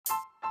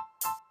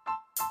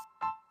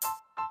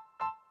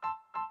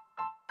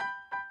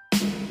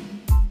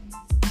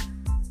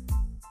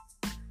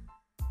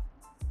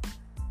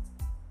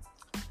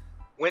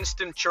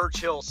Winston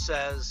Churchill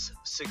says,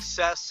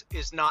 success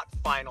is not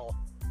final.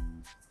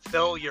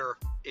 Failure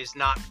is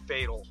not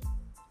fatal.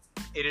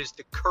 It is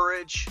the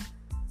courage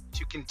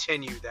to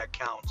continue that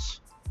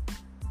counts.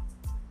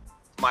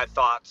 My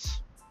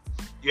thoughts.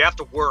 You have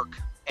to work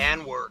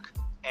and work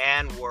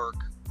and work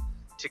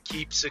to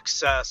keep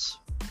success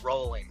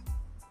rolling.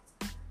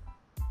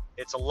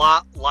 It's a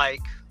lot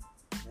like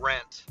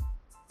rent,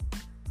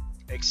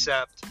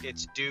 except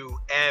it's due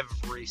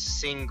every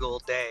single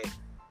day,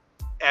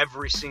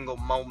 every single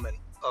moment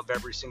of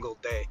every single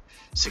day.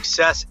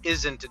 Success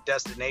isn't a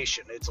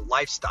destination, it's a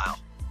lifestyle.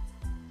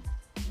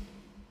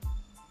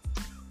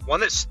 One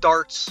that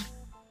starts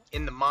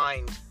in the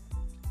mind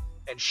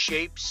and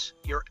shapes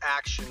your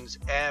actions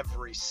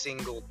every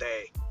single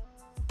day.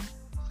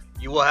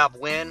 You will have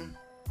win,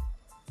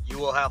 you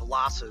will have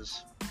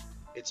losses.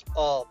 It's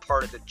all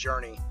part of the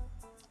journey.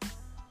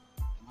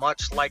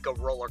 Much like a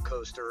roller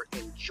coaster,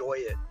 enjoy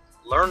it,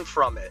 learn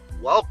from it,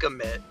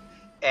 welcome it,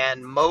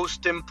 and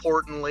most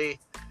importantly,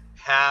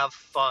 have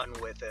fun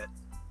with it.